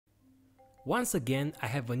Once again, I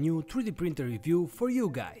have a new 3D printer review for you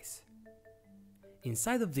guys.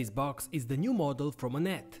 Inside of this box is the new model from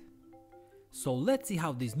Anet. So let's see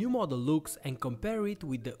how this new model looks and compare it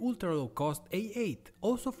with the ultra low cost A8,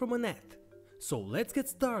 also from Anet. So let's get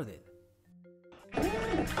started.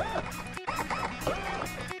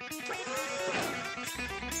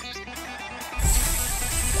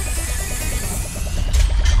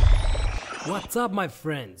 What's up my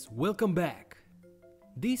friends, welcome back.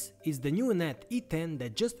 This is the new Anet E10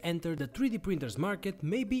 that just entered the 3D printers market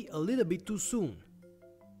maybe a little bit too soon.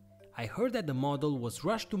 I heard that the model was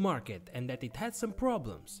rushed to market and that it had some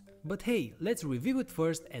problems, but hey, let's review it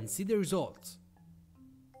first and see the results.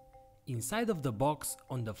 Inside of the box,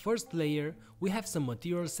 on the first layer, we have some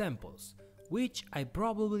material samples, which I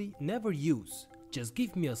probably never use. Just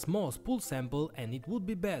give me a small spool sample and it would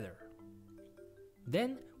be better.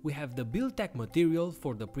 Then we have the build tag material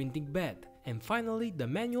for the printing bed, and finally the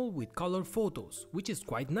manual with color photos, which is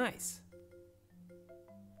quite nice.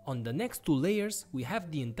 On the next two layers we have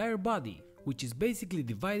the entire body, which is basically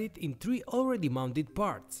divided in three already mounted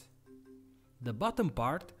parts. The bottom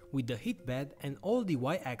part with the heat bed and all the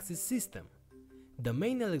Y-axis system, the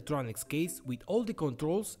main electronics case with all the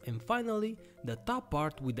controls, and finally the top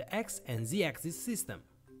part with the X and Z-axis system.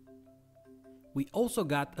 We also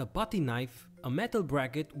got a putty knife, a metal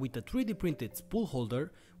bracket with a 3D printed spool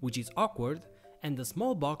holder, which is awkward, and a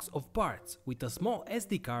small box of parts with a small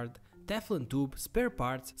SD card, Teflon tube, spare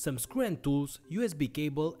parts, some screw and tools, USB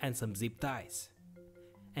cable and some zip ties.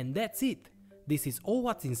 And that's it! This is all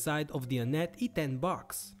what's inside of the Anet E10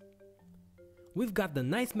 box. We've got the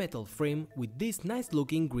nice metal frame with these nice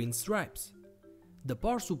looking green stripes. The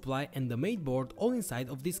power supply and the main board all inside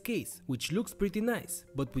of this case, which looks pretty nice,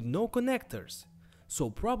 but with no connectors. So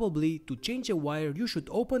probably to change a wire you should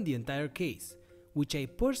open the entire case, which I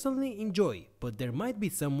personally enjoy, but there might be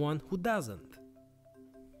someone who doesn't.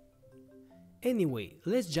 Anyway,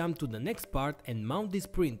 let's jump to the next part and mount this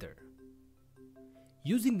printer.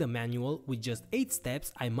 Using the manual with just 8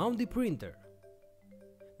 steps I mount the printer.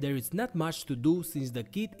 There is not much to do since the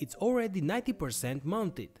kit is already 90%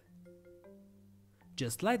 mounted.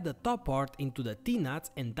 Just slide the top part into the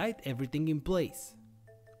T-nuts and tight everything in place.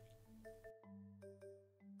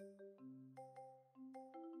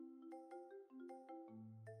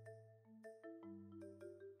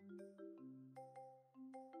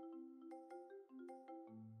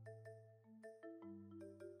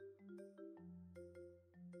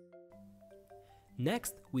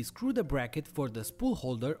 Next, we screw the bracket for the spool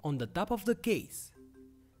holder on the top of the case.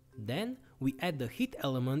 Then, we add the heat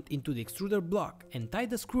element into the extruder block and tie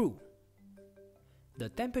the screw. The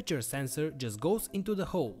temperature sensor just goes into the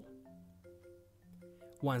hole.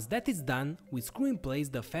 Once that is done, we screw in place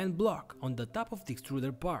the fan block on the top of the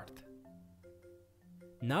extruder part.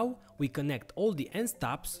 Now, we connect all the end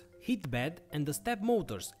stops, heat bed and the step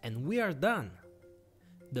motors and we are done.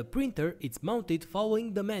 The printer is mounted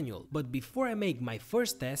following the manual, but before I make my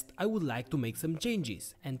first test I would like to make some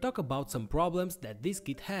changes and talk about some problems that this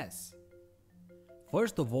kit has.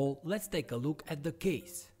 First of all, let's take a look at the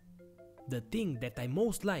case. The thing that I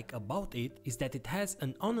most like about it is that it has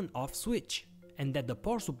an on and off switch, and that the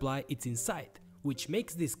power supply is inside, which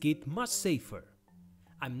makes this kit much safer.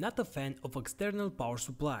 I'm not a fan of external power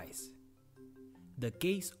supplies. The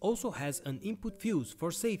case also has an input fuse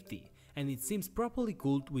for safety, and it seems properly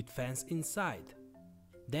cooled with fans inside.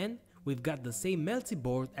 Then we've got the same melty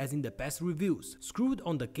board as in the past reviews, screwed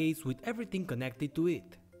on the case with everything connected to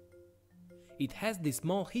it. It has these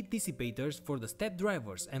small heat dissipators for the step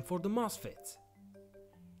drivers and for the MOSFETs.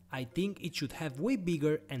 I think it should have way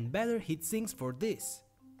bigger and better heat sinks for this.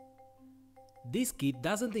 This kit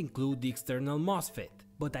doesn't include the external MOSFET,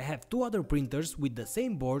 but I have two other printers with the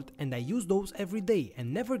same board and I use those every day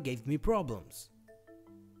and never gave me problems.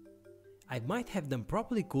 I might have them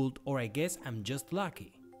properly cooled, or I guess I'm just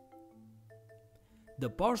lucky. The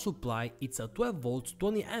power supply is a 12 volts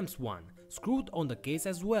 20 amps one, screwed on the case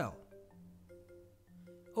as well.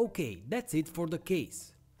 Okay, that's it for the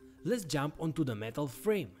case. Let's jump onto the metal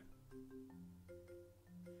frame.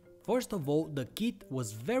 First of all, the kit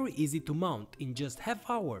was very easy to mount in just half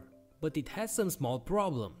hour, but it has some small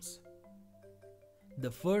problems. The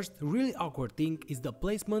first really awkward thing is the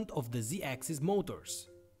placement of the Z-axis motors.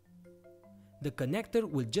 The connector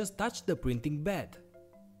will just touch the printing bed.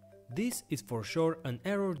 This is for sure an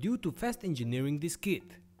error due to fast engineering this kit.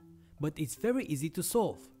 But it's very easy to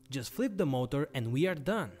solve, just flip the motor and we are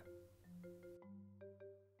done.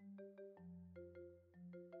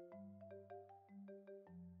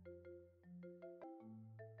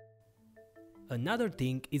 Another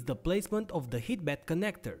thing is the placement of the heat bed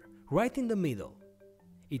connector, right in the middle.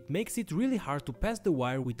 It makes it really hard to pass the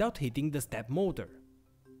wire without hitting the step motor.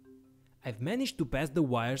 I've managed to pass the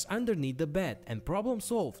wires underneath the bed and problem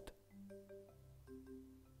solved.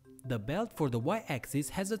 The belt for the Y-axis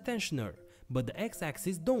has a tensioner, but the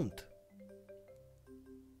X-axis don't.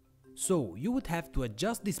 So you would have to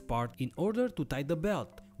adjust this part in order to tie the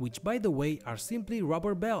belt, which by the way are simply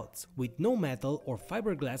rubber belts with no metal or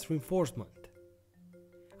fiberglass reinforcement.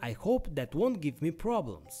 I hope that won't give me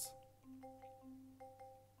problems.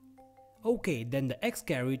 Okay, then the X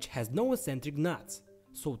carriage has no eccentric nuts,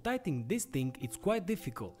 so tightening this thing is quite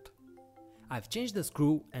difficult. I've changed the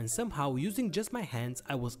screw and somehow using just my hands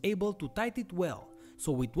I was able to tighten it well,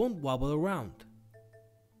 so it won't wobble around.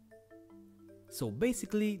 So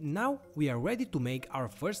basically now we are ready to make our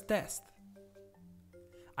first test.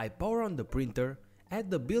 I power on the printer,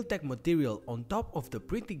 add the Build-Tech material on top of the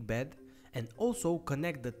printing bed and also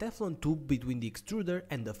connect the Teflon tube between the extruder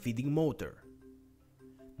and the feeding motor.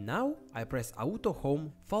 Now I press Auto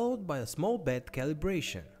Home followed by a small bed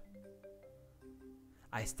calibration.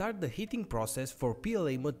 I start the heating process for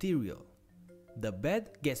PLA material. The bed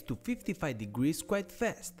gets to 55 degrees quite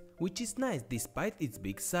fast, which is nice despite its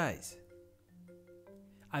big size.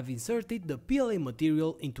 I've inserted the PLA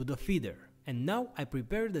material into the feeder and now I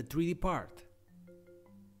prepare the 3D part.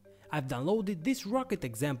 I've downloaded this rocket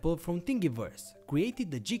example from Thingiverse, created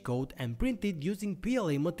the G-code and printed using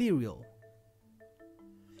PLA material.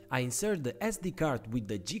 I insert the SD card with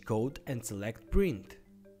the G-code and select print.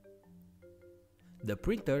 The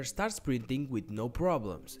printer starts printing with no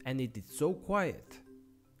problems and it is so quiet.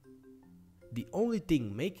 The only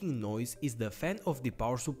thing making noise is the fan of the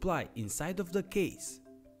power supply inside of the case.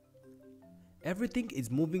 Everything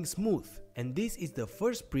is moving smooth and this is the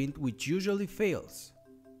first print which usually fails.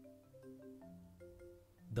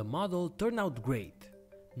 The model turned out great,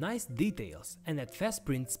 nice details and at fast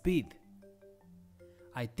print speed.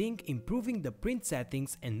 I think improving the print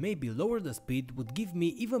settings and maybe lower the speed would give me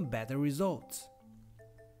even better results.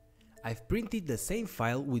 I've printed the same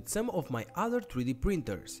file with some of my other 3D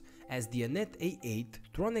printers, as the Anet A8,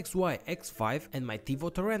 Tron XY X5 and my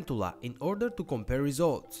Tivo Tarantula in order to compare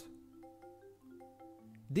results.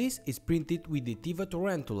 This is printed with the Tivo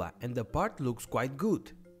Tarantula and the part looks quite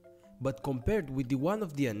good. But compared with the one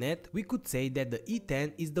of the Anet, we could say that the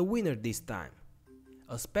E10 is the winner this time,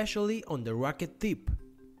 especially on the rocket tip.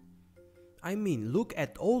 I mean, look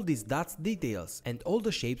at all these dots details and all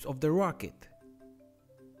the shapes of the rocket.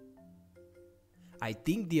 I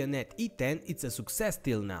think the Anet E10 is a success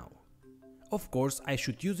till now. Of course, I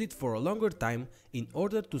should use it for a longer time in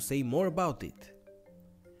order to say more about it.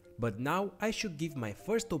 But now I should give my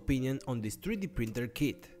first opinion on this 3D printer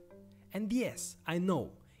kit. And yes, I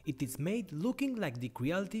know, it is made looking like the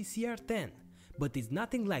Creality CR10, but it's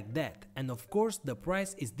nothing like that, and of course the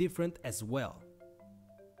price is different as well.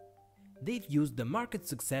 They've used the market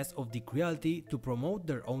success of the Creality to promote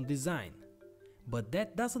their own design. But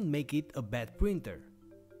that doesn't make it a bad printer.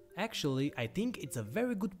 Actually, I think it's a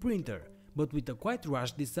very good printer, but with a quite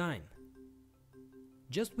rushed design.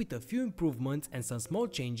 Just with a few improvements and some small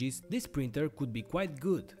changes, this printer could be quite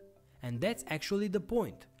good. And that's actually the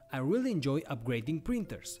point. I really enjoy upgrading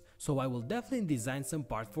printers, so I will definitely design some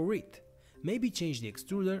part for it. Maybe change the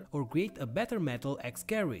extruder or create a better metal X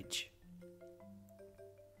carriage.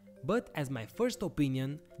 But as my first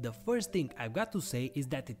opinion, the first thing I've got to say is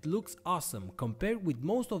that it looks awesome compared with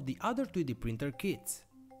most of the other 3D printer kits.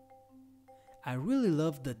 I really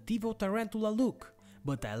love the Tivo Tarantula look,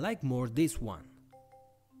 but I like more this one.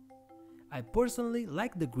 I personally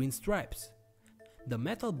like the green stripes. The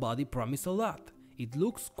metal body promises a lot, it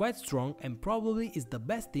looks quite strong and probably is the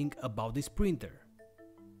best thing about this printer.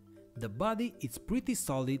 The body is pretty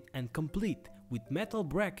solid and complete with metal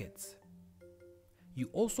brackets. You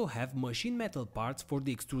also have machine metal parts for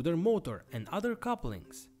the extruder motor and other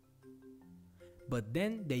couplings. But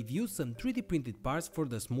then they've used some 3D printed parts for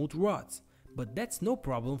the smooth rods, but that's no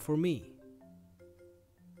problem for me.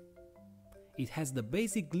 It has the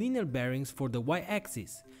basic linear bearings for the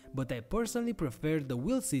Y-axis, but I personally prefer the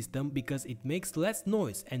wheel system because it makes less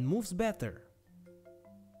noise and moves better.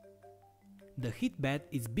 The heat bed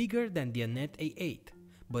is bigger than the Anet A8,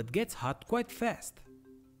 but gets hot quite fast.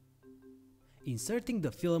 Inserting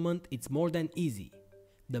the filament is more than easy.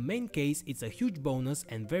 The main case is a huge bonus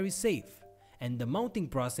and very safe, and the mounting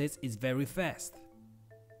process is very fast.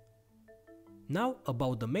 Now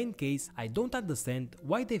about the main case, I don't understand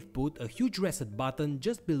why they've put a huge reset button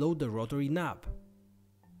just below the rotary knob.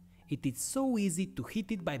 It is so easy to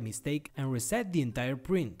hit it by mistake and reset the entire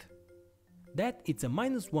print. That it's a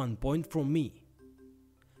 -1 point from me.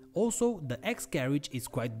 Also, the X carriage is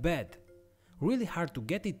quite bad. really hard to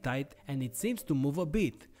get it tight and it seems to move a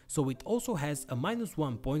bit, so it also has a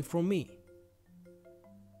 -1 point from me.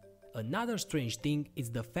 Another strange thing is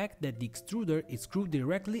the fact that the extruder is screwed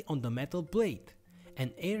directly on the metal plate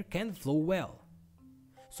and air can't flow well.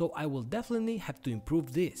 So I will definitely have to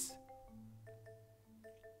improve this.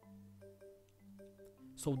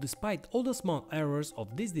 So despite all the small errors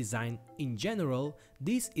of this design, in general,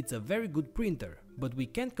 this is a very good printer, but we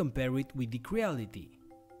can't compare it with the Creality.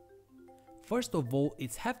 First of all,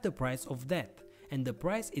 it's half the price of that, and the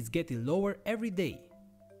price is getting lower every day.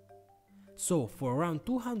 So for around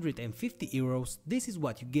 250 euros, this is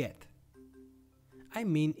what you get. I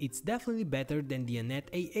mean, it's definitely better than the Anet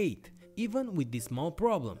A8, even with these small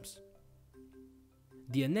problems.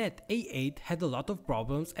 The Anet A8 had a lot of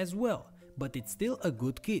problems as well, but it's still a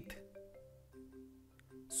good kit.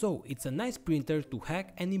 So it's a nice printer to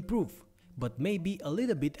hack and improve, but maybe a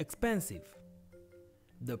little bit expensive.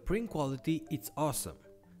 The print quality is awesome.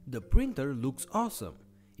 The printer looks awesome.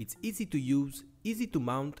 It's easy to use, easy to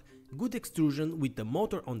mount, good extrusion with the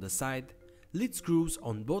motor on the side, lead screws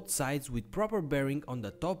on both sides with proper bearing on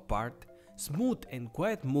the top part, smooth and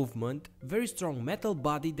quiet movement, very strong metal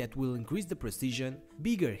body that will increase the precision,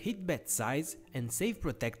 bigger heat bed size and safe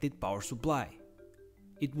protected power supply.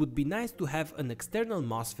 It would be nice to have an external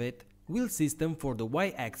MOSFET, wheel system for the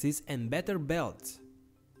Y-axis and better belts.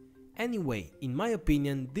 Anyway, in my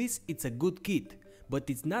opinion, this is a good kit, but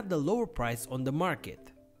it's not the lower price on the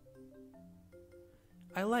market.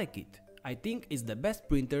 I like it. I think it's the best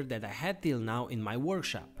printer that I had till now in my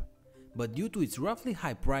workshop. But due to its roughly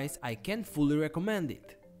high price, I can't fully recommend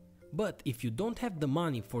it. But if you don't have the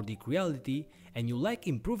money for the Creality and you like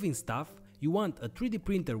improving stuff, you want a 3D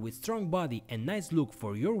printer with strong body and nice look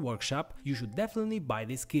for your workshop, you should definitely buy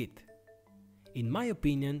this kit. In my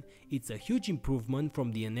opinion, it's a huge improvement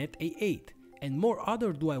from the Anet A8 and more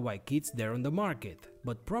other DIY kits there on the market,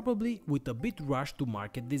 but probably with a bit rushed to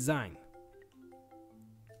market design.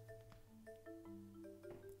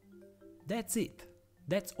 That's it.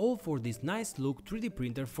 That's all for this nice look 3D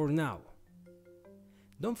printer for now.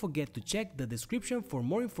 Don't forget to check the description for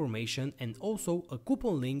more information and also a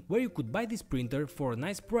coupon link where you could buy this printer for a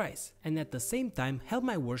nice price and at the same time help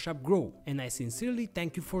my workshop grow, and I sincerely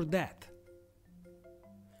thank you for that.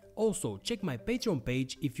 Also, check my Patreon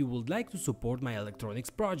page if you would like to support my electronics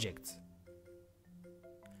projects.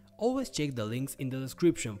 Always check the links in the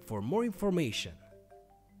description for more information.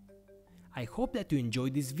 I hope that you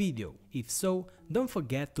enjoyed this video. If so, don't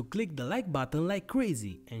forget to click the like button like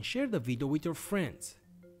crazy and share the video with your friends.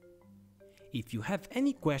 If you have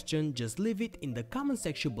any question, just leave it in the comment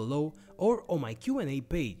section below or on my Q&A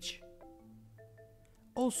page.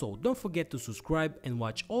 Also, don't forget to subscribe and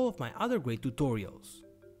watch all of my other great tutorials.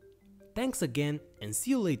 Thanks again and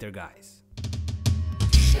see you later, guys.